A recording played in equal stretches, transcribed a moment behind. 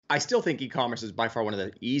I still think e-commerce is by far one of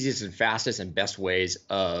the easiest and fastest and best ways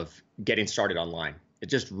of getting started online. It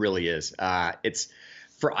just really is. I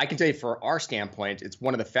can tell you for our standpoint, it's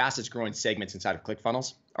one of the fastest growing segments inside of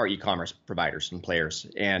ClickFunnels, our e-commerce providers and players.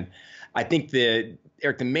 And I think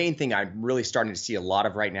Eric, the main thing I'm really starting to see a lot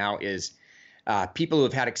of right now is people who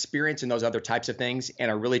have had experience in those other types of things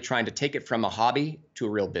and are really trying to take it from a hobby to a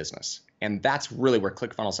real business. And that's really where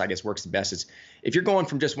ClickFunnels, I guess, works the best. Is if you're going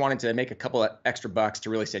from just wanting to make a couple of extra bucks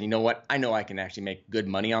to really saying, you know what, I know I can actually make good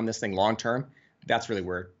money on this thing long term. That's really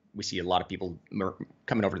where we see a lot of people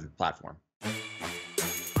coming over to the platform.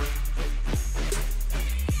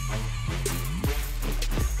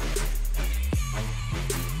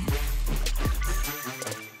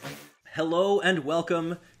 Hello and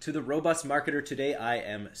welcome to the Robust Marketer. Today I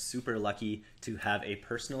am super lucky to have a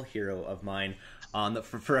personal hero of mine on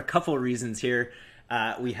for a couple of reasons here.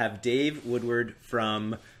 We have Dave Woodward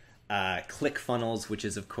from ClickFunnels, which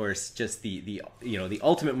is of course just the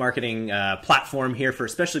ultimate marketing platform here for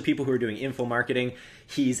especially people who are doing info marketing.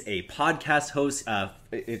 He's a podcast host.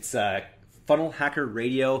 It's Funnel Hacker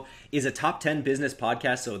Radio is a top 10 business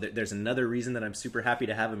podcast, so there's another reason that I'm super happy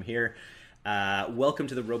to have him here. Welcome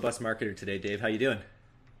to the Robust Marketer today, Dave. How you doing?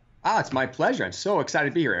 It's my pleasure. I'm so excited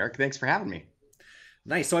to be here, Eric. Thanks for having me.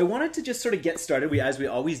 Nice. So I wanted to just sort of get started, as we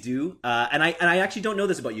always do. And I actually don't know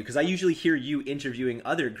this about you because I usually hear you interviewing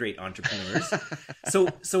other great entrepreneurs. So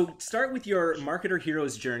start with your marketer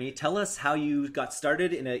hero's journey. Tell us how you got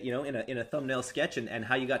started in a thumbnail sketch and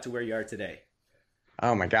how you got to where you are today.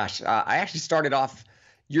 Oh my gosh. I actually started off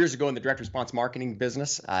years ago in the direct response marketing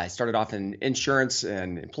business. I started off in insurance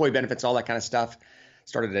and employee benefits, all that kind of stuff.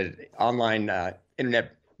 Started an online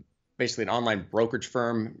internet, basically an online brokerage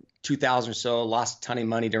firm, 2000 or so, lost a ton of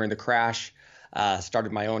money during the crash.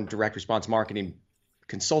 Started my own direct response marketing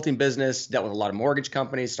consulting business, dealt with a lot of mortgage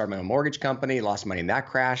companies, started my own mortgage company, lost money in that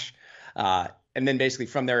crash. And then basically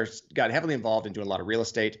from there, got heavily involved in doing a lot of real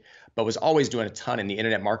estate, but was always doing a ton in the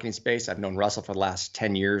internet marketing space. I've known Russell for the last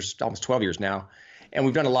 10 years, almost 12 years now. And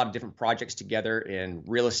we've done a lot of different projects together in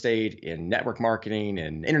real estate, in network marketing,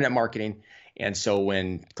 and internet marketing. And so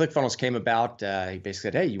when ClickFunnels came about, he basically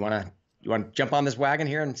said, "Hey, you want to jump on this wagon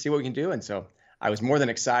here and see what we can do?" And so I was more than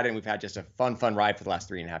excited, and we've had just a fun ride for the last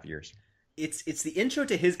 3.5 years. It's the intro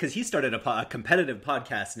to his, because he started a competitive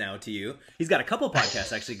podcast now to you. He's got a couple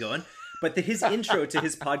podcasts actually going. But his intro to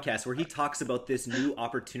his podcast, where he talks about this new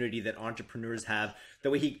opportunity that entrepreneurs have, the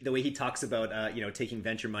way he talks about taking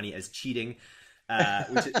venture money as cheating.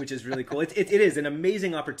 Which is really cool. It is an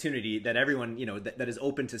amazing opportunity that everyone, that is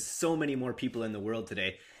open to so many more people in the world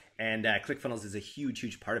today. And ClickFunnels is a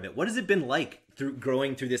huge part of it. What has it been like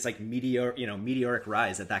growing through this meteoric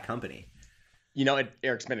rise at that company?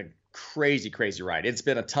 Eric's been a crazy ride. It's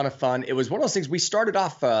been a ton of fun. It was one of those things, we started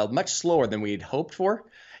off much slower than we'd hoped for.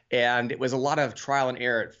 And it was a lot of trial and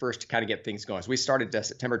error at first to kind of get things going. So we started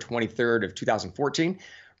September 23rd of 2014.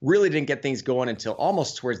 Really didn't get things going until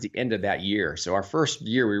almost towards the end of that year. So our first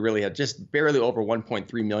year, we really had just barely over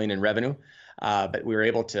 1.3 million in revenue, but we were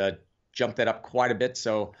able to jump that up quite a bit.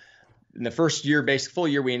 So in the first year, full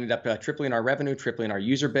year, we ended up tripling our revenue, tripling our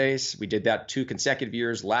user base. We did that 2 consecutive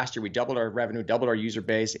years. Last year, we doubled our revenue, doubled our user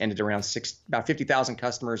base, ended around about 50,000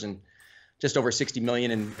 customers and just over 60 million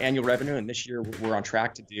in annual revenue. And this year, we're on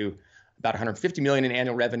track to do about 150 million in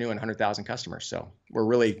annual revenue and 100,000 customers. So we're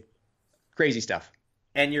really crazy stuff.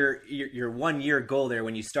 And your 1 year goal there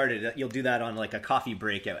when you started, you'll do that on like a coffee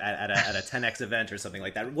break at a 10x event or something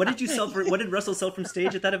like that. What did you sell what did Russell sell from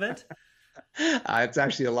stage at that event? It's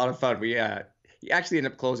actually a lot of fun. He actually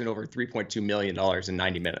ended up closing over $3.2 million in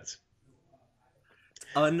 90 minutes.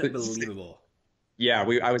 Unbelievable. Yeah,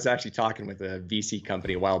 I was actually talking with a VC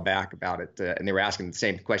company a while back about it, and they were asking the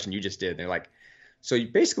same question you just did. They're like, so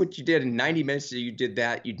basically what you did in 90 minutes, you did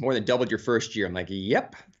that, you'd more than doubled your first year. I'm like,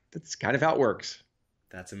 yep, that's kind of how it works.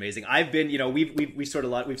 That's amazing. I've been, we sold a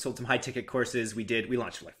lot. We've sold some high ticket courses. We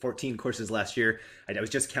launched like 14 courses last year. I was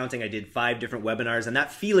just counting. I did 5 different webinars, and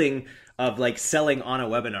that feeling of like selling on a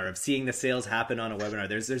webinar, of seeing the sales happen on a webinar,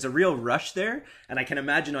 there's a real rush there. And I can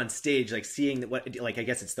imagine on stage, like seeing I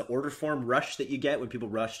guess it's the order form rush that you get when people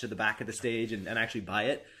rush to the back of the stage and actually buy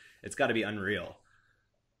it. It's got to be unreal.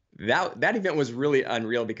 That event was really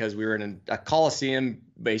unreal because we were in a Coliseum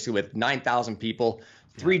basically with 9,000 people.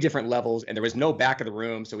 3 different levels, and there was no back of the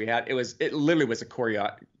room. So it literally was a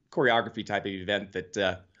choreography type of event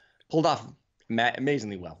that pulled off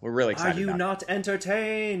amazingly well. We're really excited. Are you not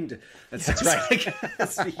entertained? That's right.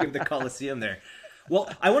 Speaking of the Coliseum there. Well,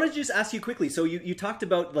 I wanted to just ask you quickly. So you talked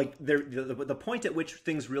about like the point at which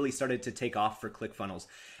things really started to take off for ClickFunnels.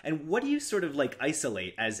 And what do you sort of like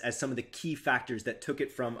isolate as some of the key factors that took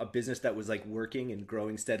it from a business that was like working and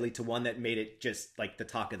growing steadily to one that made it just like the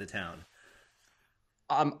talk of the town?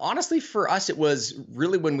 Honestly, for us, it was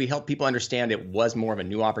really when we helped people understand it was more of a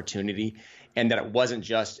new opportunity and that it wasn't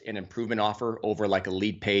just an improvement offer over like a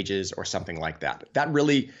lead pages or something like that.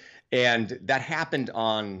 And that happened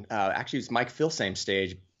on, actually it was Mike Phil's same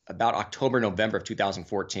stage about October, November of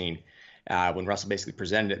 2014, when Russell basically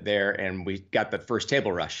presented it there and we got the first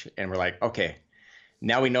table rush and we're like, okay,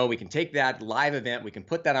 now we know we can take that live event, we can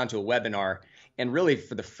put that onto a webinar. And really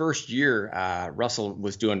for the first year, Russell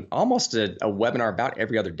was doing almost a webinar about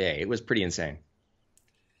every other day. It was pretty insane.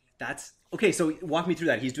 That's okay. So walk me through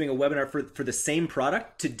that. He's doing a webinar for the same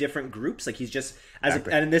product to different groups. Like he's just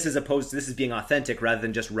and this is being authentic rather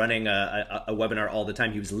than just running a webinar all the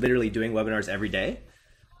time. He was literally doing webinars every day.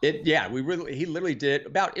 He literally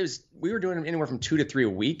did we were doing anywhere from 2 to 3 a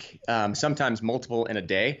week, sometimes multiple in a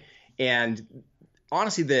day. And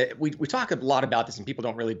honestly, we talk a lot about this and people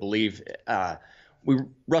don't really believe.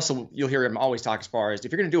 Russell, you'll hear him always talk as far as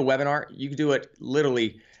if you're going to do a webinar, you can do it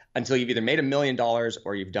literally until you've either made $1 million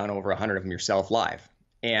or you've done over 100 of them yourself live.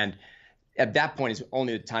 And at that point is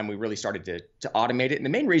only the time we really started to automate it. And the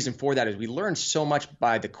main reason for that is we learned so much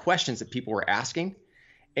by the questions that people were asking.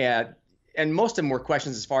 And most of them were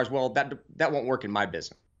questions as far as, well, that won't work in my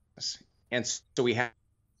business. And so we have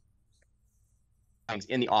things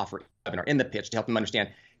in the offer, webinar, in the pitch to help them understand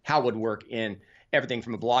how it would work in everything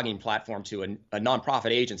from a blogging platform to a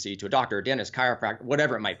nonprofit agency to a doctor, a dentist, chiropractor,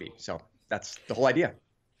 whatever it might be. So that's the whole idea.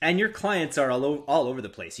 And your clients are all over the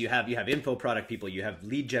place. You have info product people, you have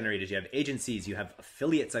lead generators, you have agencies, you have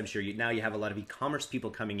affiliates. I'm sure now you have a lot of e-commerce people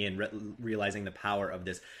coming in, realizing the power of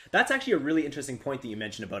this. That's actually a really interesting point that you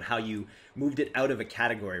mentioned about how you moved it out of a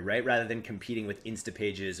category, right? Rather than competing with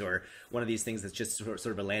Instapages or one of these things that's just sort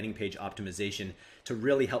of a landing page optimization, to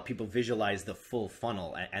really help people visualize the full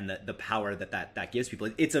funnel and the power that gives people.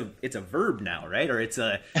 It's a verb now, right? Or it's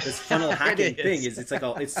this funnel hacking thing.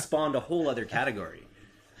 It's spawned a whole other category.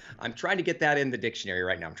 I'm trying to get that in the dictionary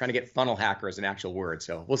right now. I'm trying to get funnel hacker as an actual word.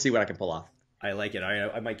 So we'll see what I can pull off. I like it.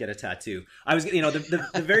 I might get a tattoo. I was,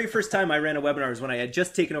 the very first time I ran a webinar was when I had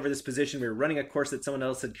just taken over this position. We were running a course that someone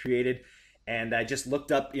else had created. And I just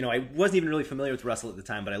looked up, I wasn't even really familiar with Russell at the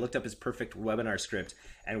time, but I looked up his perfect webinar script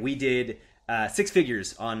and we did 6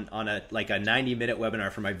 figures on a 90-minute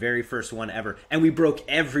webinar for my very first one ever, and we broke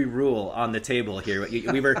every rule on the table here.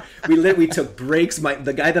 We took breaks.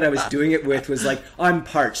 The guy that I was doing it with was like, "I'm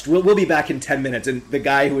parched. We'll be back in 10 minutes." And the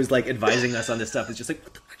guy who was like advising us on this stuff was just like,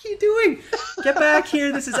 "What the fuck are you doing? Get back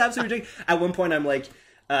here! This is absolutely ridiculous." At one point, I'm like.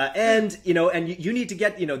 And you need to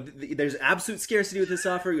get, there's absolute scarcity with this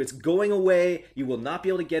offer. It's going away. You will not be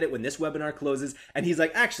able to get it when this webinar closes. And he's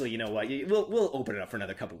like, actually, you know what? We'll open it up for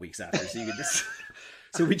another couple weeks after. So you can just,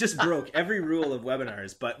 so we just broke every rule of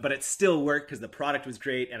webinars, but it still worked because the product was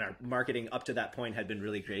great and our marketing up to that point had been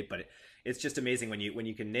really great. But it's just amazing when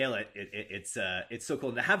you can nail it. It's so cool.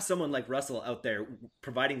 And to have someone like Russell out there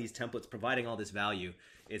providing these templates, providing all this value,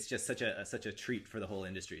 it's just such a treat for the whole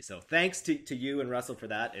industry. So thanks to you and Russell for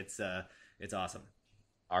that. It's awesome.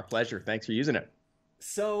 Our pleasure. Thanks for using it.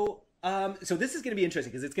 So this is going to be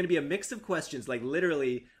interesting because it's going to be a mix of questions. Like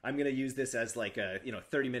literally, I'm going to use this as like a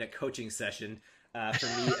 30-minute coaching session for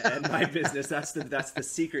me and my business. That's the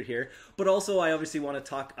secret here. But also, I obviously want to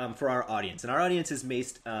talk for our audience, and our audience is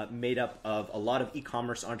made up of a lot of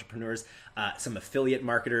e-commerce entrepreneurs, some affiliate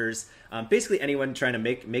marketers, basically anyone trying to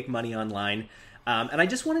make money online. And I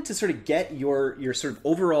just wanted to sort of get your sort of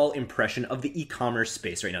overall impression of the e-commerce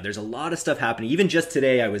space right now. There's a lot of stuff happening. Even just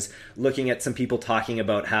today, I was looking at some people talking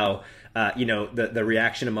about how, the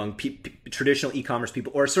reaction among traditional e-commerce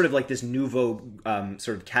people, or sort of like this nouveau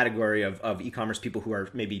sort of category of e-commerce people who are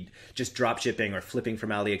maybe just drop shipping or flipping from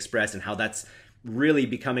AliExpress, and how that's really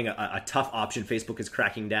becoming a tough option. Facebook is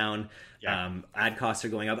cracking down. Yeah. Ad costs are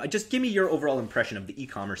going up. Just give me your overall impression of the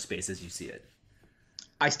e-commerce space as you see it.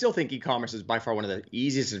 I still think e-commerce is by far one of the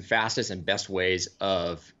easiest and fastest and best ways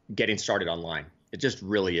of getting started online. It just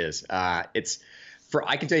really is. I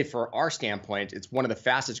can tell you for our standpoint, it's one of the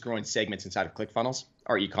fastest growing segments inside of ClickFunnels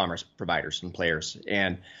are e-commerce providers and players.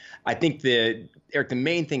 And I think Eric, the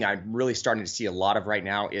main thing I'm really starting to see a lot of right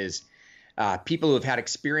now is people who have had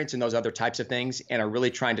experience in those other types of things and are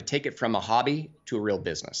really trying to take it from a hobby to a real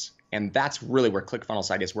business. And that's really where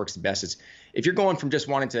ClickFunnels, I guess, works the best. Is if you're going from just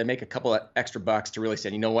wanting to make a couple of extra bucks to really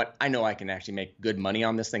say, you know what, I know I can actually make good money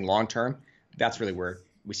on this thing long term. That's really where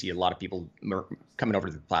we see a lot of people coming over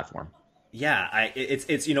to the platform. Yeah,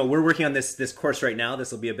 it's we're working on this course right now.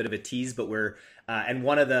 This will be a bit of a tease, but we're and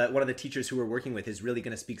one of the teachers who we're working with is really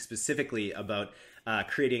going to speak specifically about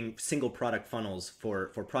creating single product funnels for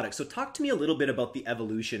products. So talk to me a little bit about the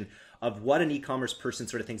evolution of what an e-commerce person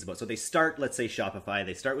sort of thinks about. So they start, let's say Shopify.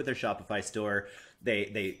 They start with their Shopify store.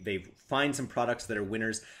 They find some products that are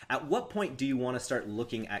winners. At what point do you want to start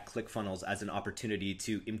looking at ClickFunnels as an opportunity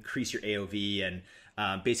to increase your AOV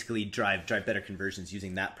and basically drive better conversions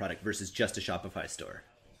using that product versus just a Shopify store?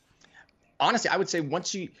 Honestly, I would say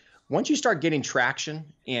once you start getting traction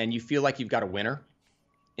and you feel like you've got a winner,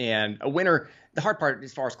 and a winner, the hard part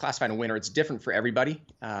as far as classifying a winner, it's different for everybody.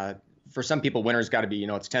 For some people, winner's got to be,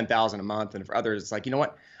 it's 10,000 a month, and for others, it's like, you know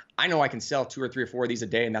what, I know I can sell 2 or 3 or 4 of these a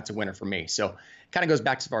day, and that's a winner for me. So it kind of goes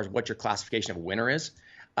back as far as what your classification of a winner is.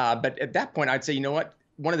 But at that point, I'd say, you know what,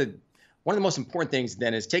 one of the most important things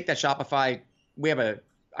then is take that Shopify.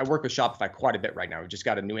 I work with Shopify quite a bit right now. We've just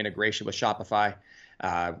got a new integration with Shopify.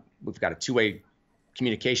 We've got a two-way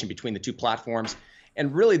communication between the two platforms.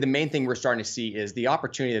 And really the main thing we're starting to see is the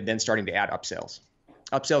opportunity of then starting to add upsells.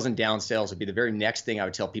 Upsells and downsales would be the very next thing I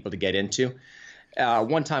would tell people to get into.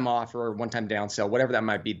 One-time offer, one-time downsell, whatever that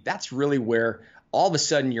might be, that's really where all of a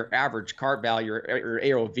sudden your average cart value or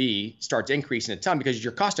AOV starts increasing a ton, because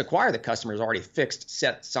your cost to acquire the customer is already fixed,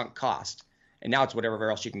 set, sunk cost. And now it's whatever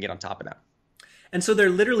else you can get on top of that. And so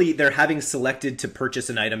they're having selected to purchase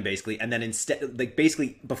an item basically, and then instead, like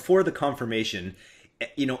basically before the confirmation,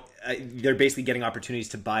 they're basically getting opportunities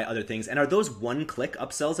to buy other things. And are those one-click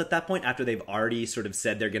upsells at that point after they've already sort of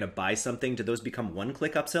said they're going to buy something? Do those become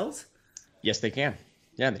one-click upsells? Yes, they can.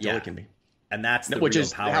 Yeah, they totally can be. And that's the which real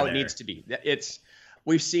is power how there. It needs to be.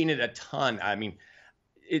 We've seen it a ton. I mean,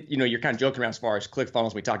 you're kind of joking around as far as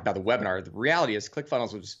ClickFunnels. We talked about the webinar. The reality is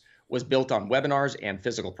ClickFunnels was built on webinars and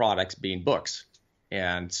physical products being books.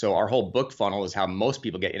 And so our whole book funnel is how most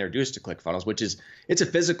people get introduced to ClickFunnels, which is, it's a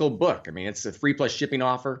physical book. I mean, it's a free plus shipping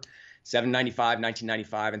offer, $7.95,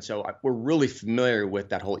 $19.95. And so we're really familiar with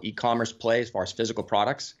that whole e-commerce play as far as physical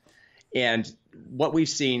products. And what we've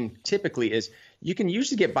seen typically is you can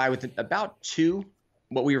usually get by with about 2,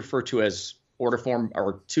 what we refer to as order form,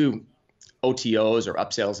 or 2 OTOs or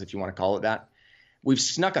upsells, if you want to call it that. We've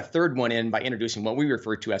snuck a third one in by introducing what we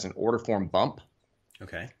refer to as an order form bump.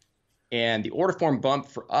 Okay. And the order form bump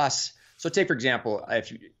for us, so take for example,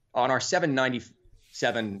 if you, on our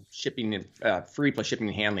 $7.97 shipping, free plus shipping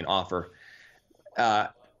and handling offer,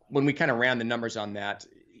 when we kind of ran the numbers on that,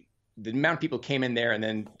 the amount of people came in there, and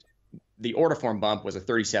then the order form bump was a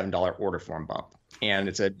 $37 order form bump, and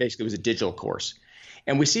basically it was a digital course.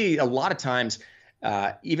 And we see a lot of times,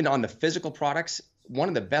 even on the physical products, one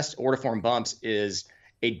of the best order form bumps is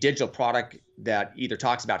a digital product that either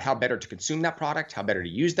talks about how better to consume that product, how better to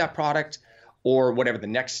use that product, or whatever the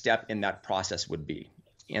next step in that process would be.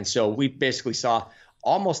 And so we basically saw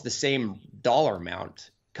almost the same dollar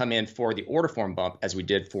amount come in for the order form bump as we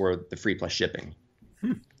did for the free plus shipping.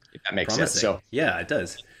 If that makes sense. So yeah, it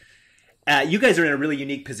does. You guys are in a really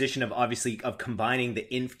unique position of combining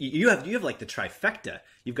you have like the trifecta.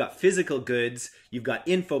 You've got physical goods, you've got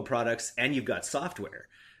info products, and you've got software.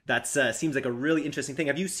 That seems like a really interesting thing.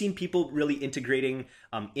 Have you seen people really integrating?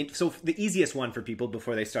 So the easiest one for people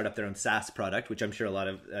before they start up their own SaaS product, which I'm sure a lot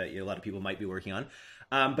of people might be working on.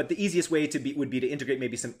 But the easiest way would be to integrate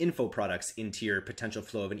maybe some info products into your potential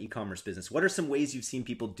flow of an e-commerce business. What are some ways you've seen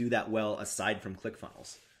people do that well aside from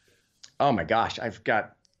ClickFunnels? Oh my gosh, I've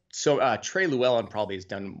got Trey Llewellyn probably has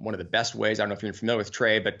done one of the best ways. I don't know if you're familiar with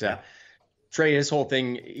Trey, but Trey, his whole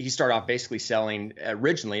thing, he started off basically selling.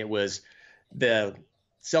 Originally, it was the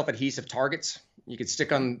self-adhesive targets you could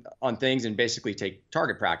stick on things and basically take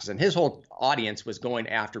target practice. And his whole audience was going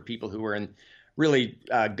after people who were in really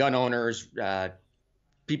gun owners,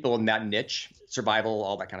 people in that niche, survival,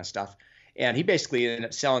 all that kind of stuff. And he basically ended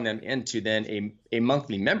up selling them into then a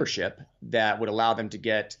monthly membership that would allow them to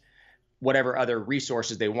get whatever other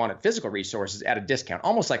resources they wanted, physical resources, at a discount,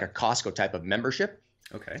 almost like a Costco type of membership.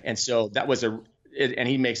 Okay. And so that was and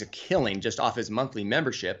he makes a killing just off his monthly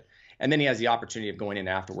membership. And then he has the opportunity of going in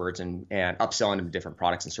afterwards and upselling them different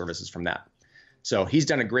products and services from that. So he's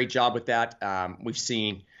done a great job with that. We've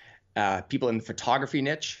seen people in the photography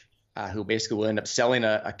niche who basically will end up selling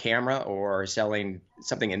a camera or selling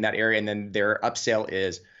something in that area. And then their upsell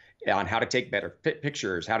is on how to take better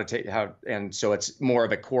pictures, and so it's more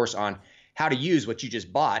of a course on how to use what you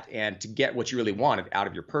just bought and to get what you really wanted out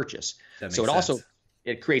of your purchase. So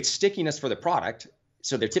it creates stickiness for the product.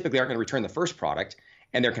 So they typically aren't going to return the first product,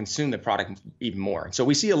 and they're consuming the product even more. So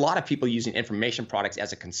we see a lot of people using information products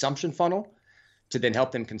as a consumption funnel to then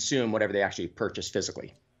help them consume whatever they actually purchase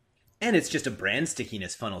physically. And it's just a brand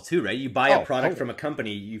stickiness funnel too, right? You buy a product Totally. from a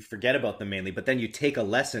company, you forget about them mainly, but then you take a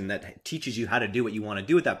lesson that teaches you how to do what you want to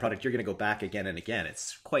do with that product. You're going to go back again and again.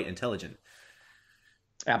 It's quite intelligent.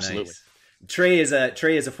 Absolutely. Nice. Trey is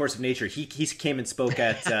a force of nature. He came and spoke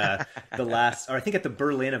at the last, or I think at the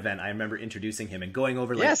Berlin event. I remember introducing him and going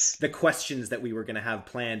over like Yes. the questions that we were going to have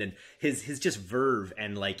planned, and his just verve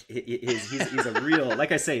and like he's a real,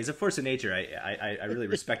 like I say, he's a force of nature. I really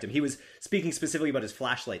respect him. He was speaking specifically about his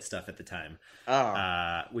flashlight stuff at the time,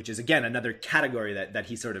 which is again another category that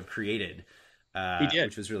he sort of created, He did.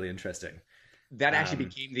 which was really interesting. That actually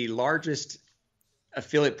became the largest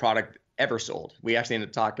affiliate product ever sold. We actually ended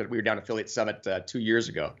up talking. We were down at Affiliate Summit 2 years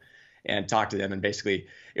ago, and talked to them. And basically,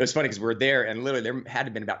 it was funny because we were there, and literally there had to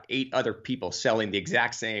have been about 8 other people selling the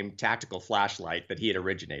exact same tactical flashlight that he had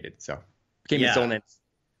originated. So it became its own.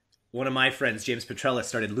 One of my friends, James Petrella,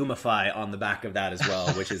 started Lumify on the back of that as well,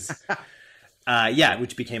 which is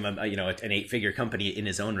which became an 8-figure company in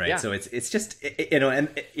his own right. Yeah. So it's just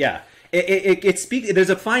it speaks. There's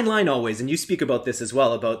a fine line always, and you speak about this as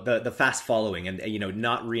well, about the fast following and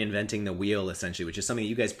not reinventing the wheel essentially, which is something that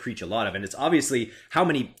you guys preach a lot of, and it's obviously how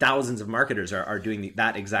many thousands of marketers are doing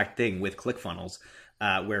that exact thing with ClickFunnels,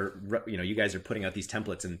 where you guys are putting out these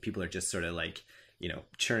templates and people are just sort of like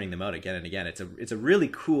churning them out again and again. It's a really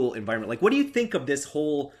cool environment. Like, what do you think of this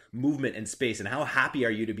whole movement and space, and how happy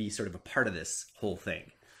are you to be sort of a part of this whole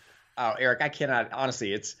thing? Oh, Eric, I cannot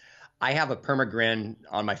honestly. I have a perma-grin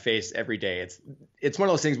on my face every day. It's one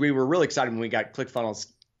of those things. We were really excited when we got ClickFunnels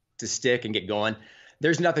to stick and get going.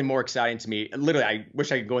 There's nothing more exciting to me. Literally, I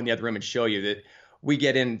wish I could go in the other room and show you that we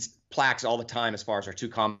get in plaques all the time as far as our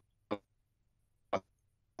 2Com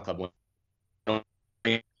Club.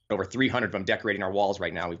 Over 300 of them decorating our walls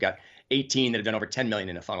right now. We've got 18 that have done over 10 million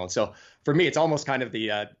in a funnel. And so for me, it's almost kind of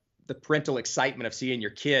the parental excitement of seeing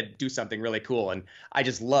your kid do something really cool. And I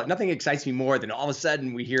just love, nothing excites me more than all of a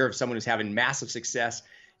sudden we hear of someone who's having massive success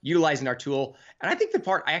utilizing our tool. And I think the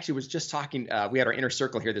part, I actually was just talking, we had our inner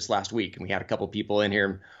circle here this last week, and we had a couple of people in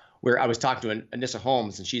here where I was talking to Anissa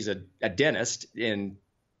Holmes, and she's a dentist in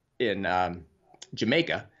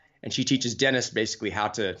Jamaica. And she teaches dentists basically how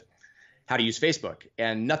to use Facebook,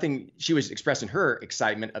 and she was expressing her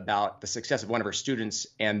excitement about the success of one of her students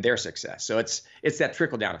and their success. So it's that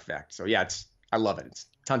trickle down effect. So yeah, I love it. It's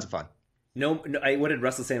tons of fun. What did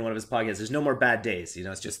Russell say in one of his podcasts? There's no more bad days.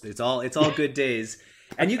 It's all good days.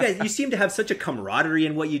 And you guys, you seem to have such a camaraderie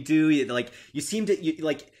in what you do. You seem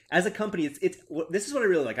to as a company, this is what I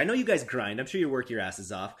really like. I know you guys grind. I'm sure you work your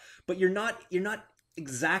asses off, but you're not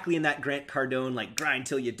exactly in that Grant Cardone, like, grind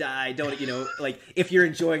till you die. Don't, like, if you're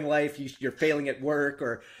enjoying life, you're failing at work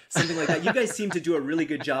or something like that. You guys seem to do a really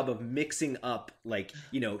good job of mixing up, like,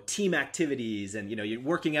 team activities and, you're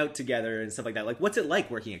working out together and stuff like that. Like, what's it like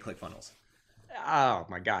working at ClickFunnels? Oh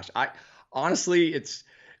my gosh. Honestly, it's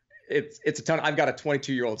a ton. I've got a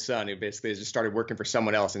 22-year-old son who basically has just started working for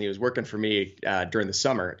someone else, and he was working for me during the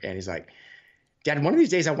summer. And he's like, Dad, one of these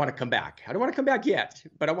days I want to come back. I don't want to come back yet,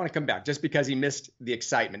 but I want to come back, just because he missed the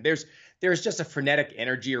excitement. There's just a frenetic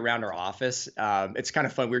energy around our office. It's kind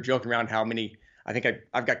of fun. We were joking around how many, I think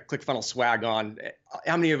I've got ClickFunnels swag on,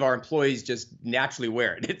 how many of our employees just naturally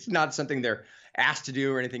wear it. It's not something they're asked to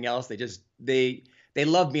do or anything else. They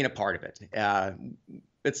love being a part of it.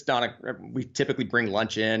 It's not we typically bring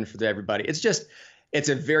lunch in for everybody. It's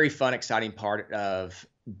a very fun, exciting part of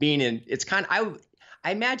being in. It's kind of,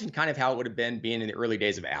 I imagine kind of how it would have been being in the early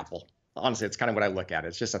days of Apple. Honestly, it's kind of what I look at.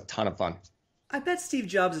 It's just a ton of fun. I bet Steve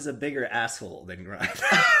Jobs is a bigger asshole than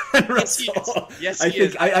Russell. Yes, he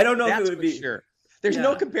is. I don't know if That's it would be. sure. There's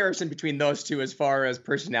no comparison between those two as far as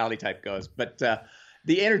personality type goes, but the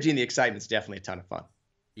energy and the excitement is definitely a ton of fun.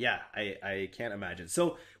 Yeah, I can't imagine.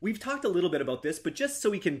 So we've talked a little bit about this, but just so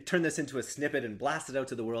we can turn this into a snippet and blast it out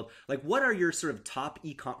to the world, like, what are your sort of top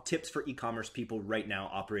tips for e-commerce people right now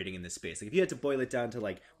operating in this space? Like, if you had to boil it down to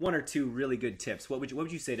like 1 or 2 really good tips, what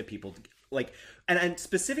would you say to people? Like, and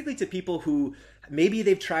specifically to people who maybe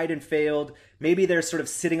they've tried and failed, maybe they're sort of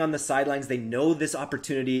sitting on the sidelines. They know this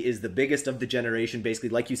opportunity is the biggest of the generation. Basically,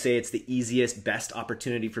 like you say, it's the easiest, best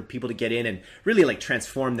opportunity for people to get in and really like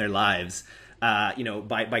transform their lives.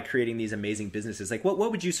 By creating these amazing businesses. Like, what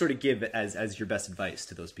would you sort of give as your best advice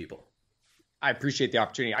to those people? I appreciate the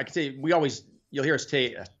opportunity. I can say you'll hear us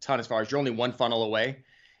say a ton as far as you're only one funnel away.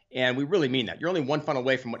 And we really mean that. You're only one funnel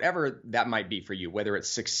away from whatever that might be for you, whether it's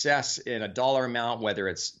success in a dollar amount, whether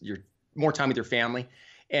it's your more time with your family.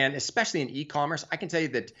 And especially in e-commerce, I can tell you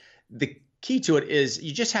that the key to it is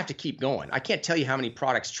you just have to keep going. I can't tell you how many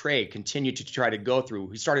products Trey continued to try to go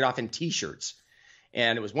through. He started off in t-shirts.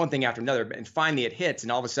 And it was one thing after another, and finally it hits,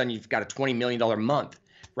 and all of a sudden you've got a $20 million month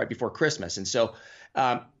right before Christmas. And so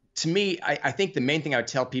to me, I think the main thing I would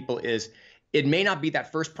tell people is it may not be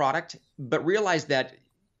that first product, but realize that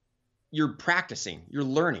you're practicing, you're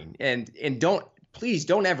learning, and please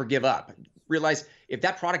don't ever give up. Realize if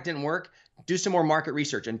that product didn't work, do some more market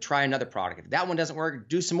research and try another product. If that one doesn't work,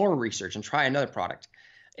 do some more research and try another product.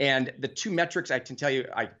 And the two metrics I can tell you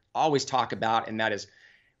I always talk about, and that is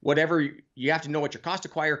whatever you have to know what your cost to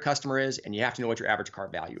acquire customer is, and you have to know what your average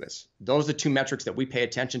cart value is. Those are the two metrics that we pay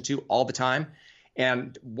attention to all the time.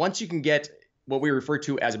 And once you can get what we refer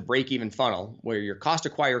to as a break-even funnel, where your cost to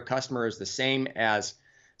acquire customer is the same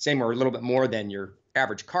or a little bit more than your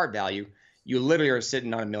average cart value, you literally are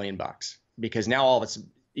sitting on $1 million, because now all of it's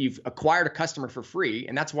you've acquired a customer for free,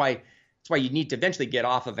 and that's why you need to eventually get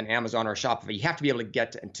off of an Amazon or a Shopify. You have to be able to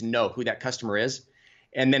get to know who that customer is,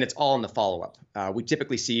 and then it's all in the follow-up. We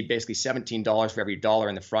typically see basically $17 for every dollar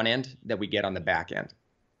in the front end that we get on the back end.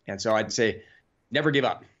 And so I'd say never give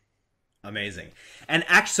up. Amazing. And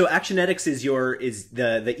so Actionetics is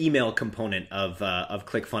the email component of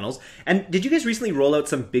ClickFunnels. And did you guys recently roll out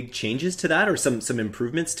some big changes to that, or some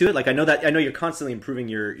improvements to it? Like I know you're constantly improving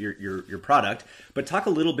your product, but talk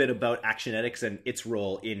a little bit about Actionetics and its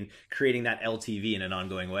role in creating that LTV in an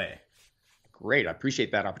ongoing way. Great. I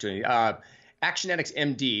appreciate that opportunity. Actionetics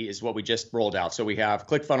MD is what we just rolled out. So we have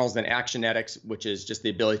ClickFunnels, then Actionetics, which is just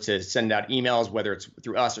the ability to send out emails, whether it's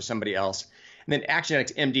through us or somebody else. And then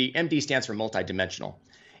Actionetics MD, MD stands for multidimensional.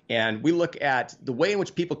 And we look at the way in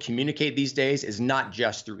which people communicate these days is not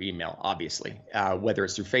just through email, obviously, whether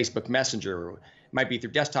it's through Facebook Messenger, or it might be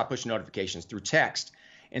through desktop push notifications, through text.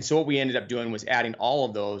 And so what we ended up doing was adding all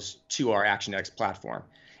of those to our Actionetics platform.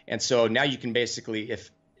 And so now you can basically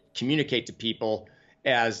communicate to people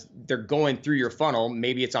as they're going through your funnel.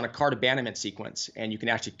 Maybe it's on a cart abandonment sequence, and you can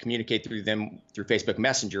actually communicate through them through Facebook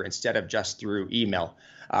Messenger instead of just through email.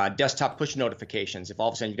 Desktop push notifications. If all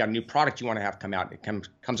of a sudden you've got a new product you want to have come out, it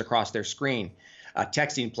comes across their screen.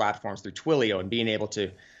 Texting platforms through Twilio, and being able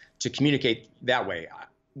to communicate that way.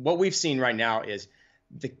 What we've seen right now is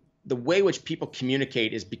the way which people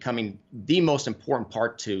communicate is becoming the most important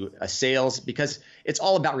part to a sales, because it's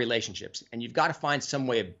all about relationships, and you've got to find some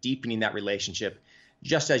way of deepening that relationship,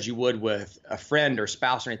 just as you would with a friend or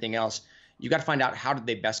spouse or anything else. You've got to find out how do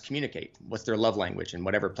they best communicate, what's their love language, and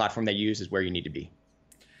whatever platform they use is where you need to be.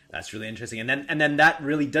 That's really interesting. And then that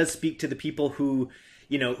really does speak to the people who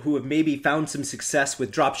have maybe found some success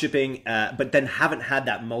with dropshipping, but then haven't had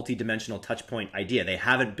that multi-dimensional touch point idea. They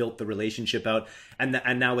haven't built the relationship out. And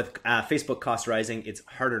now with Facebook costs rising, it's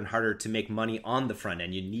harder and harder to make money on the front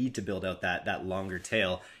end. You need to build out that longer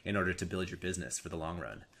tail in order to build your business for the long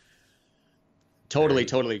run.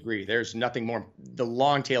 Totally agree. There's nothing more. The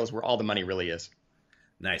long tail is where all the money really is.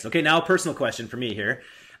 Nice. Okay, now a personal question for me here.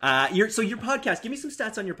 Your podcast, give me some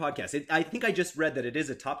stats on your podcast. I think I just read that it is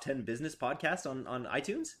a top 10 business podcast on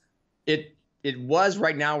iTunes. It was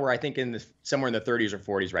right now, where I think somewhere in the 30s or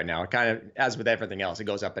 40s right now. It kind of, as with everything else, it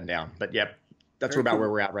goes up and down. But yep, that's about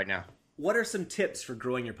where we're at right now. What are some tips for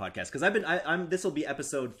growing your podcast? Because this will be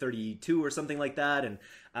episode 32 or something like that, and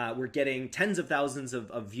we're getting tens of thousands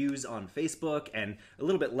of views on Facebook and a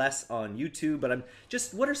little bit less on YouTube. But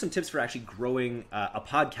what are some tips for actually growing a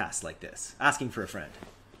podcast like this? Asking for a friend.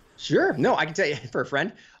 Sure. No, I can tell you for a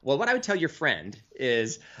friend. Well, what I would tell your friend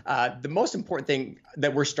is the most important thing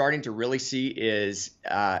that we're starting to really see is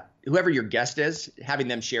whoever your guest is, having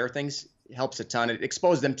them share things helps a ton. It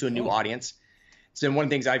exposes them to a new audience. So one of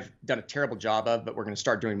the things I've done a terrible job of, but we're going to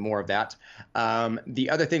start doing more of that. The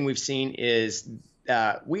other thing we've seen is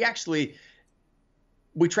we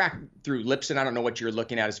track through Libsyn. I don't know what you're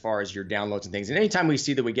looking at as far as your downloads and things. And anytime we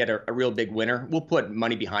see that we get a real big winner, we'll put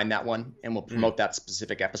money behind that one, and we'll promote that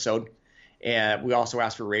specific episode. And we also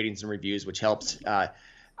ask for ratings and reviews, which helps.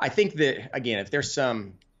 I think that, again, if there's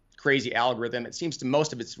some crazy algorithm, it seems to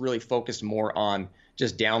most of it's really focused more on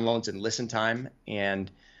just downloads and listen time.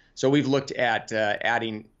 And so we've looked at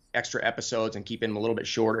adding extra episodes and keeping them a little bit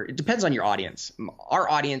shorter. It depends on your audience. Our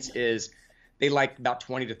audience they like about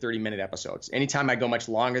 20 to 30 minute episodes. Anytime I go much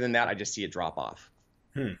longer than that, I just see a drop off.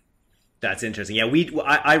 That's interesting. Yeah,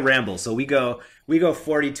 I ramble. So we go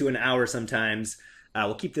 40 to an hour sometimes.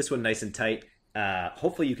 We'll keep this one nice and tight.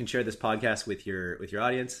 Hopefully you can share this podcast with your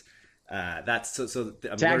audience. Tag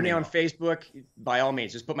me on Facebook by all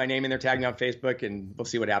means. Just put my name in there, tag me on Facebook, and we'll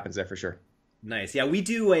see what happens there for sure. Nice. Yeah, we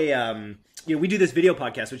do we do this video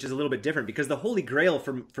podcast, which is a little bit different, because the holy grail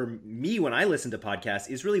for me when I listen to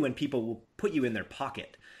podcasts is really when people will put you in their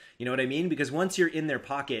pocket. You know what I mean? Because once you're in their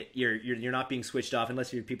pocket, you're not being switched off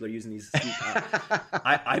unless people are using these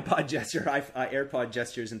iPod gesture, AirPod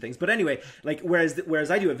gestures and things. But anyway,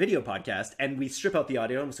 whereas I do a video podcast and we strip out the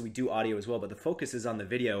audio, so we do audio as well, but the focus is on the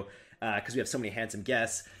video because we have so many handsome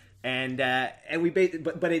guests.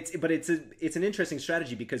 But it's an interesting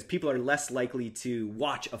strategy because people are less likely to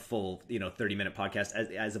watch a full 30-minute podcast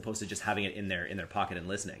as opposed to just having it in their pocket and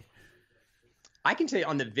listening. I can tell you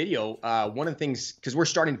on the video, one of the things, because we're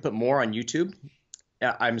starting to put more on YouTube.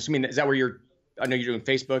 I'm assuming is that where I know you're doing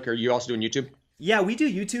Facebook, or are you also doing YouTube? Yeah, we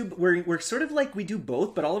do YouTube. We're sort of like we do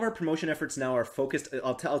both, but all of our promotion efforts now are focused.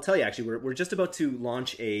 I'll tell you actually, we're just about to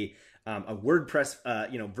launch a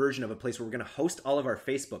WordPress version of a place where we're going to host all of our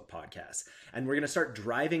Facebook podcasts, and we're going to start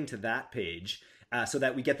driving to that page. So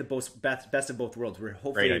that we get the best of both worlds. We're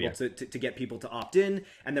hopefully able to get people to opt in,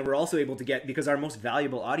 and then we're also able to get, because our most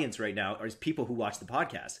valuable audience right now is people who watch the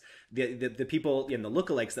podcast. The people in the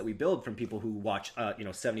lookalikes that we build from people who watch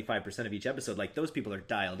 75% of each episode, like those people are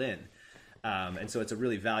dialed in, and so it's a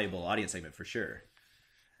really valuable audience segment for sure.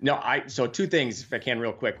 No, so two things if I can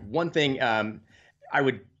real quick. One thing,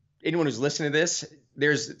 anyone who's listening to this,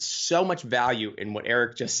 there's so much value in what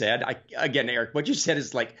Eric just said. Again, Eric, what you said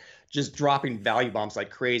is like just dropping value bombs like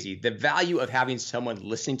crazy. The value of having someone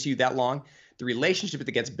listening to you that long, the relationship that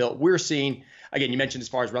gets built. We're seeing, again, you mentioned as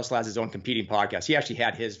far as Russell has his own competing podcast. He actually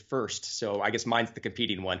had his first, so I guess mine's the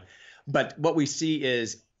competing one. But what we see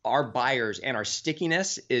is our buyers and our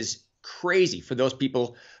stickiness is crazy for those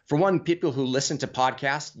people. For one, people who listen to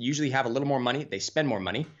podcasts usually have a little more money. They spend more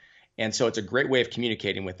money. And so it's a great way of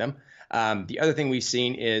communicating with them. The other thing we've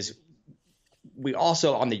seen is we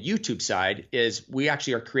also, on the YouTube side, is we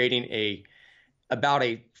actually are creating about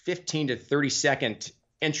a 15 to 30 second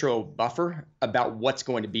intro buffer about what's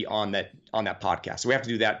going to be on that podcast. So we have to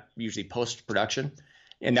do that usually post-production,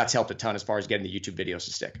 and that's helped a ton as far as getting the YouTube videos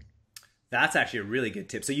to stick. That's actually a really good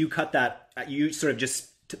tip. So you cut that, you sort of just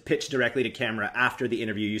pitch directly to camera after the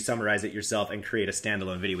interview, you summarize it yourself and create a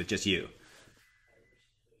standalone video with just you.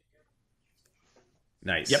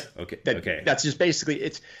 Nice. Yep. Okay. That's just basically,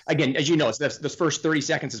 it's, again, as you know, it's those first 30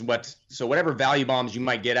 seconds is so whatever value bombs you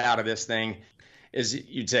might get out of this thing is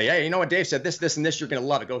you'd say, hey, you know what, Dave said this, and this, you're going to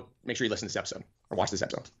love it. Go make sure you listen to this episode or watch this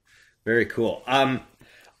episode. Very cool.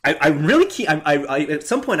 I'm really keen. I at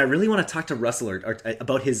some point I really want to talk to Russell or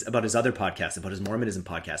about his other podcast, about his Mormonism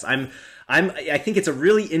podcast. I think it's a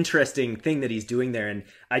really interesting thing that he's doing there, and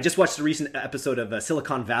I just watched a recent episode of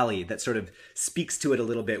Silicon Valley that sort of speaks to it a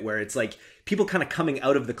little bit, where it's like people kind of coming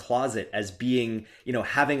out of the closet as being,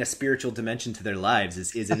 having a spiritual dimension to their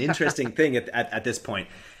lives is an interesting thing at this point.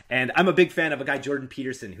 And I'm a big fan of a guy, Jordan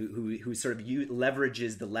Peterson, who sort of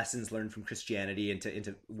leverages the lessons learned from Christianity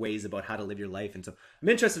into ways about how to live your life. And so I'm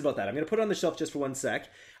interested about that. I'm going to put it on the shelf just for one sec.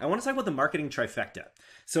 I want to talk about the marketing trifecta.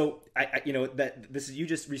 So you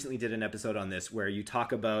just recently did an episode on this where you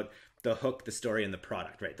talk about the hook, the story, and the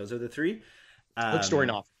product, right? Those are the three. Hook, story,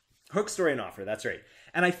 and offer. Hook, story, and offer. That's right.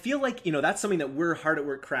 And I feel like, that's something that we're hard at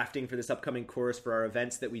work crafting for this upcoming course, for our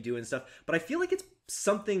events that we do and stuff. But I feel like it's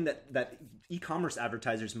something that e-commerce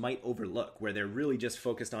advertisers might overlook, where they're really just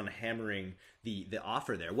focused on hammering the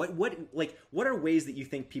offer there. What are ways that you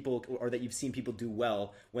think people, or that you've seen people do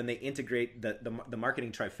well when they integrate the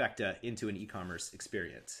marketing trifecta into an e-commerce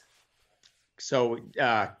experience? So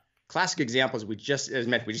classic examples, we just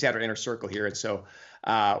had our inner circle here. And so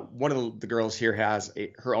one of the girls here has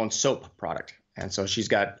her own soap product. And so she's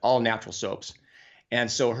got all natural soaps. And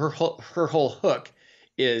so her whole hook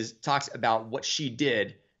talks about what she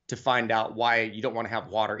did to find out why you don't want to have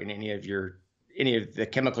water in any of the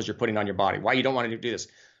chemicals you're putting on your body, why you don't want to do this.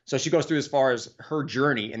 So she goes through as far as her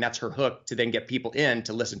journey, and that's her hook to then get people in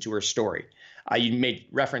to listen to her story. You made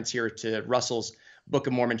reference here to Russell's Book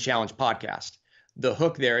of Mormon Challenge podcast. The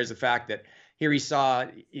hook there is the fact that here he saw,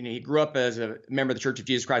 he grew up as a member of the Church of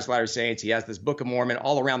Jesus Christ of Latter-day Saints. He has this Book of Mormon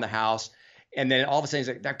all around the house. And then all of a sudden he's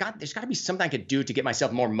like, there's got to be something I could do to get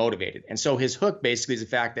myself more motivated. And so his hook basically is the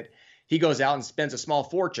fact that he goes out and spends a small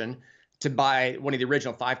fortune to buy one of the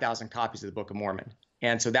original 5,000 copies of the Book of Mormon.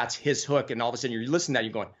 And so that's his hook. And all of a sudden you're listening to that,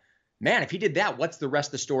 you're going, man, if he did that, what's the rest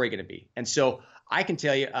of the story going to be? And so I can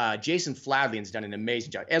tell you, Jason Fladley's done an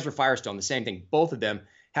amazing job. Ezra Firestone, the same thing. Both of them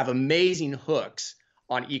have amazing hooks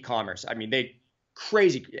on e-commerce. I mean,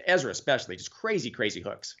 crazy, Ezra especially, just crazy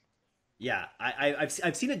hooks. Yeah,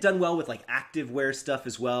 I've seen it done well with like activewear stuff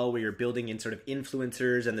as well, where you're building in sort of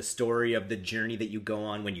influencers and the story of the journey that you go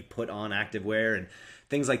on when you put on activewear and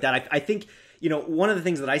things like that. I think, one of the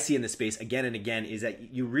things that I see in this space again and again is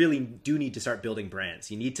that you really do need to start building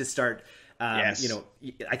brands. You need to start, yes.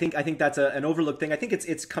 I think that's an overlooked thing. I think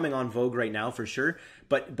it's coming on vogue right now for sure.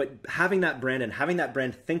 But having that brand and having that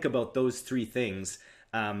brand think about those three things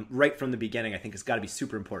right from the beginning, I think has got to be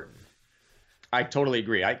super important. I totally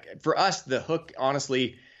agree. For us, the hook,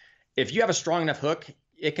 honestly, if you have a strong enough hook,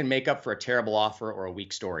 it can make up for a terrible offer or a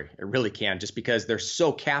weak story. It really can, just because they're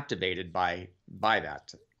so captivated by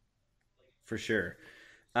that. For sure.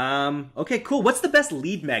 Okay, cool. What's the best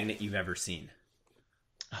lead magnet you've ever seen?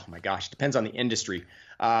 Oh my gosh, depends on the industry.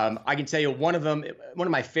 I can tell you one of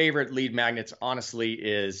my favorite lead magnets, honestly,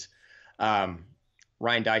 is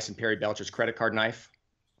Ryan Dice and Perry Belcher's credit card knife.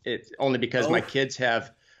 It's only because Oh, my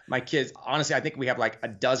kids, honestly, I think we have like a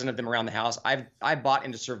dozen of them around the house. I bought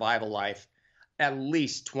into Survival Life at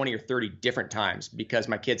least 20 or 30 different times because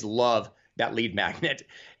my kids love that lead magnet.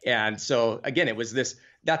 And so again,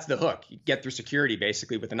 that's the hook. You get through security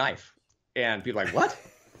basically with a knife. And people are like, what?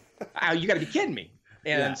 Oh, you got to be kidding me.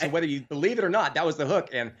 And yeah. so whether you believe it or not, that was the hook.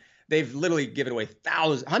 And they've literally given away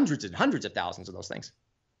hundreds and hundreds of thousands of those things.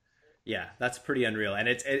 Yeah, that's pretty unreal. And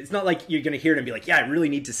it's not like you're going to hear it and be like, yeah, I really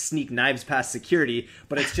need to sneak knives past security,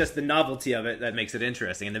 but it's just the novelty of it that makes it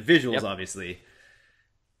interesting. And the visuals, Yep. obviously.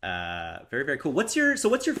 Very, very cool. What's your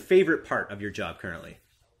favorite part of your job currently?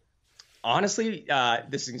 Honestly,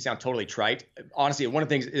 this is going to sound totally trite. Honestly, one of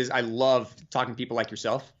the things is I love talking to people like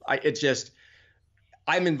yourself.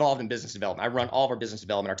 I'm involved in business development. I run all of our business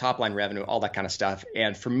development, our top line revenue, all that kind of stuff.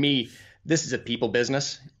 And for me, this is a people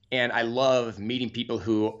business. And I love meeting people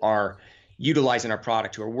who are utilizing our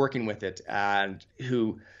product, who are working with it, and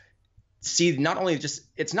who see it's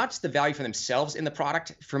not just the value for themselves in the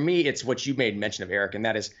product. For me, it's what you made mention of, Eric, and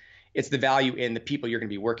that is it's the value in the people you're going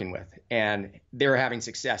to be working with. And they're having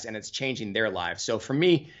success and it's changing their lives. So for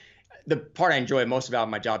me, the part I enjoy most about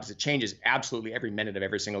my job is it changes absolutely every minute of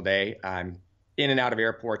every single day. I'm in and out of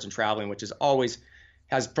airports and traveling, which is always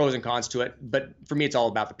has pros and cons to it. But for me, it's all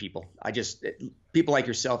about the people. People like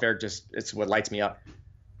yourself, Eric, it's what lights me up.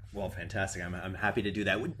 Well, fantastic. I'm happy to do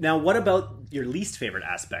that. Now, what about your least favorite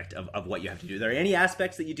aspect of what you have to do? Are there any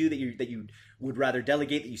aspects that you do that you would rather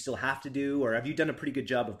delegate that you still have to do, or have you done a pretty good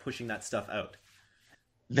job of pushing that stuff out?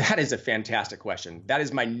 That is a fantastic question. That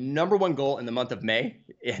is my number one goal in the month of May,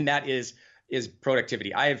 and that is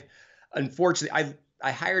productivity. Unfortunately,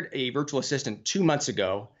 I hired a virtual assistant 2 months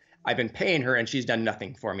ago. I've been paying her and she's done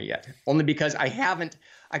nothing for me yet, only because I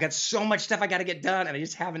got so much stuff I got to get done and I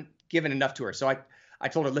just haven't given enough to her. So I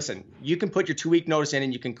told her, listen, you can put your 2-week notice in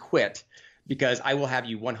and you can quit because I will have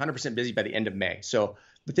you 100% busy by the end of May. So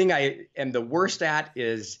the thing I am the worst at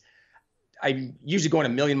is I'm usually going a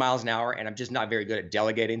million miles an hour and I'm just not very good at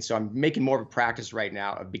delegating. So I'm making more of a practice right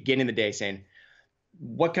now of beginning the day saying,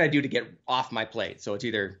 what can I do to get off my plate? So it's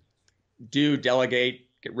either delegate,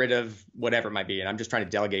 get rid of, whatever it might be. And I'm just trying to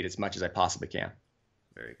delegate as much as I possibly can.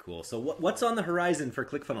 Very cool. So what's on the horizon for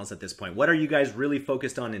ClickFunnels at this point? What are you guys really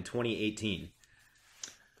focused on in 2018?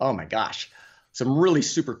 Oh my gosh. Some really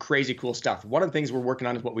super crazy cool stuff. One of the things we're working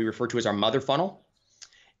on is what we refer to as our mother funnel.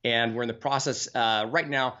 And we're in the process right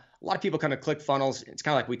now. A lot of people come to ClickFunnels. It's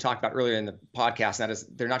kind of like we talked about earlier in the podcast. And that is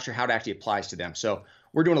they're not sure how it actually applies to them. So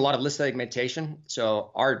we're doing a lot of list segmentation.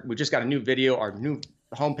 So we just got a new video. Our new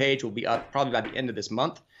homepage will be up probably by the end of this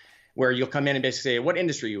month, where you'll come in and basically say, what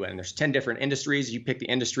industry are you in? There's 10 different industries. You pick the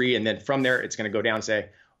industry, and then from there, it's going to go down and say,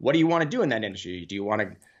 what do you want to do in that industry? Do you want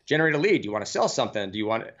to generate a lead? Do you want to sell something?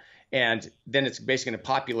 And then it's basically going to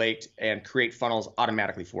populate and create funnels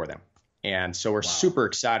automatically for them. And so we're super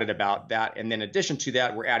excited about that. And then in addition to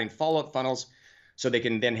that, we're adding follow-up funnels so they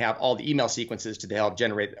can then have all the email sequences to help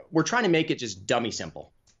generate. We're trying to make it just dummy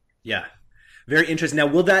simple. Yeah. Very interesting. Now,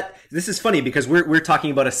 this is funny because we're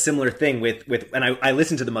talking about a similar thing and I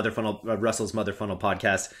listened to the Mother Funnel, Russell's Mother Funnel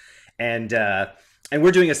podcast, and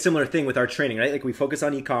we're doing a similar thing with our training, right? Like we focus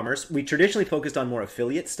on e-commerce. We traditionally focused on more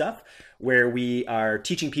affiliate stuff where we are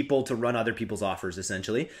teaching people to run other people's offers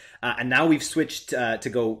essentially. And now we've switched to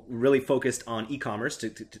go really focused on e-commerce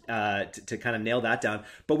to kind of nail that down.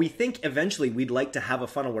 But we think eventually we'd like to have a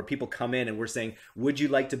funnel where people come in and we're saying, would you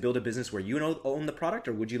like to build a business where you own the product,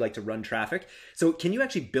 or would you like to run traffic? So can you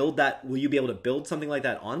actually build that? Will you be able to build something like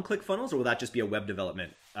that on ClickFunnels, or will that just be a web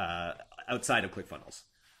development outside of ClickFunnels?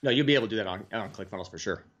 No, you'll be able to do that on ClickFunnels for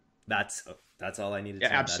sure. That's all I needed to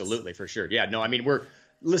know. Absolutely, for sure. Yeah, no, I mean,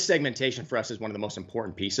 list segmentation for us is one of the most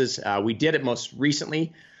important pieces. We did it most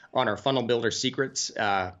recently on our Funnel Builder Secrets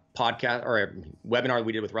podcast or webinar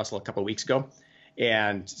we did with Russell a couple of weeks ago,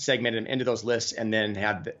 and segmented them into those lists, and then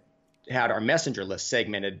had our messenger list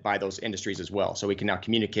segmented by those industries as well. So we can now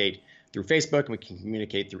communicate through Facebook and we can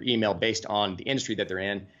communicate through email based on the industry that they're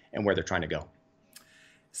in and where they're trying to go.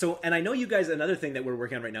 So, and I know you guys, another thing that we're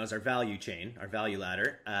working on right now is our value chain, our value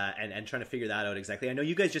ladder, and trying to figure that out exactly. I know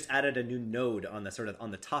you guys just added a new node on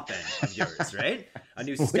the top end of yours, right? A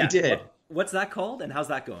new step. We did. What's that called, and how's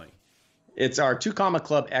that going? It's our 2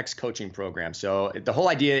 Club X coaching program. So the whole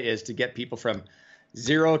idea is to get people from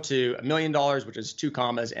 0 to $1 million, which is 2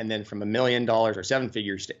 commas, and then from $1 million or 7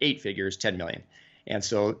 figures to 8 figures, 10 million. And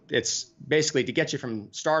so it's basically to get you from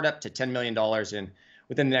startup to $10 million. And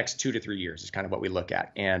within the next 2 to 3 years is kind of what we look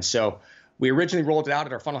at. And so we originally rolled it out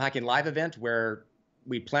at our Funnel Hacking Live event where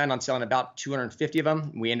we planned on selling about 250 of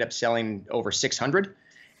them. We ended up selling over 600,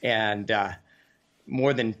 and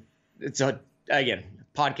more than again,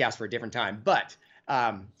 podcast for a different time. But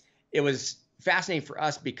it was fascinating for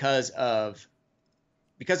us because of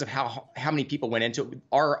how many people went into it.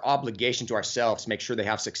 Our obligation to ourselves to make sure they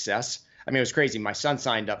have success. I mean, it was crazy. My son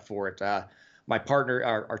signed up for it. My partner,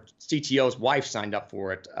 our CTO's wife signed up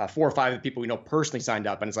for it. 4 or 5 of the people we know personally signed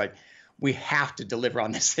up, and it's like, we have to deliver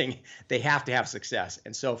on this thing. They have to have success.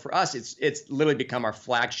 And so for us, it's literally become our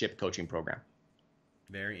flagship coaching program.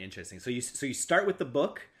 Very interesting. So you start with the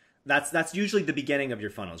book. That's usually the beginning of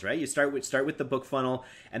your funnels, right? You start with the book funnel,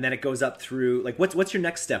 and then it goes up through, like, what's your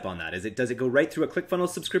next step on that? Does it go right through a ClickFunnels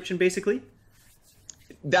subscription basically?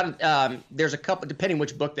 That there's a couple, depending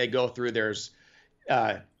which book they go through. There's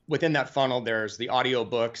within that funnel, there's the audio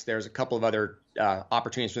books. There's a couple of other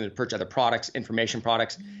opportunities for them to purchase other products, information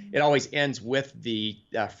products. It always ends with the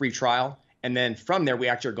free trial. And then from there, we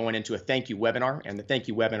actually are going into a thank you webinar. And the thank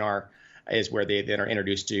you webinar is where they then are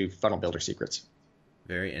introduced to Funnel Builder Secrets.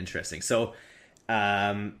 Very interesting. So,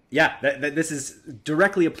 this is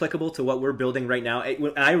directly applicable to what we're building right now.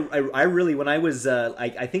 I really, when I was,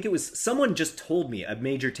 I think it was someone just told me a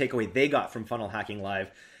major takeaway they got from Funnel Hacking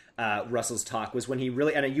Live, Russell's talk, was when he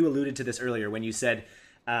really, and you alluded to this earlier, when you said,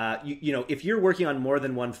 if you're working on more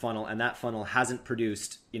than one funnel and that funnel hasn't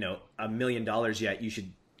produced, $1 million yet, you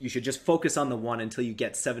should just focus on the one until you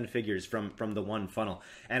get 7 figures from the one funnel.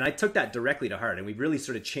 And I took that directly to heart, and we really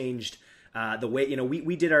sort of changed the way,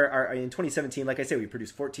 we did our in 2017, like I said, we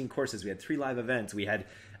produced 14 courses. We had 3 live events. We had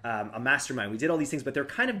a mastermind. We did all these things, but they're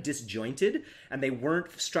kind of disjointed, and they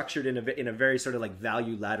weren't structured in a very sort of like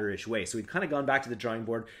value ladder-ish way. So we've kind of gone back to the drawing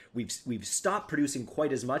board. We've stopped producing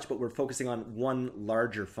quite as much, but we're focusing on one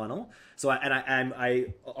larger funnel. So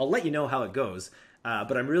I'll let you know how it goes.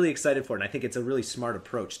 But I'm really excited for it. And I think it's a really smart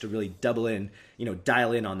approach to really dial in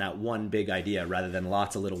on that one big idea rather than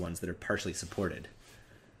lots of little ones that are partially supported.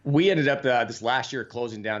 We ended up this last year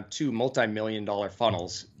closing down 2 multi-million-dollar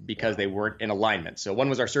funnels because they weren't in alignment. So one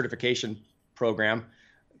was our certification program,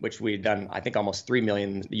 which we'd done, I think, almost $3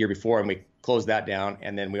 million the year before, and we closed that down.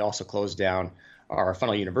 And then we also closed down our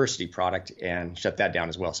Funnel University product and shut that down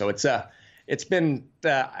as well. So it's been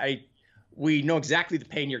we know exactly the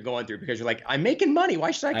pain you're going through, because you're like, I'm making money. Why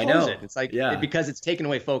should I close it? It's like, because it's taken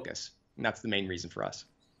away focus. And that's the main reason for us.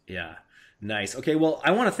 Yeah. Nice. Okay. Well, I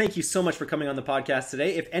want to thank you so much for coming on the podcast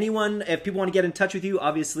today. If people want to get in touch with you,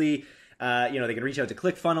 obviously, they can reach out to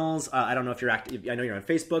ClickFunnels. I don't know if you're active. I know you're on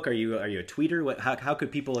Facebook. Are you a tweeter? How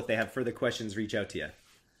could people, if they have further questions, reach out to you?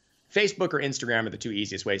 Facebook or Instagram are the 2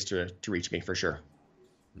 easiest ways to reach me, for sure.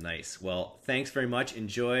 Nice. Well, thanks very much.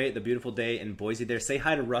 Enjoy the beautiful day in Boise there. Say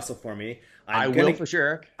hi to Russell for me. I will, for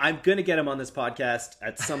sure. I'm going to get him on this podcast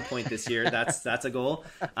at some point this year. That's a goal.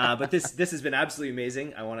 But this has been absolutely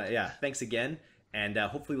amazing. Thanks again. And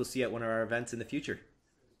hopefully we'll see you at one of our events in the future.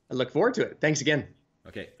 I look forward to it. Thanks again.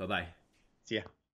 Okay. Bye-bye. See ya.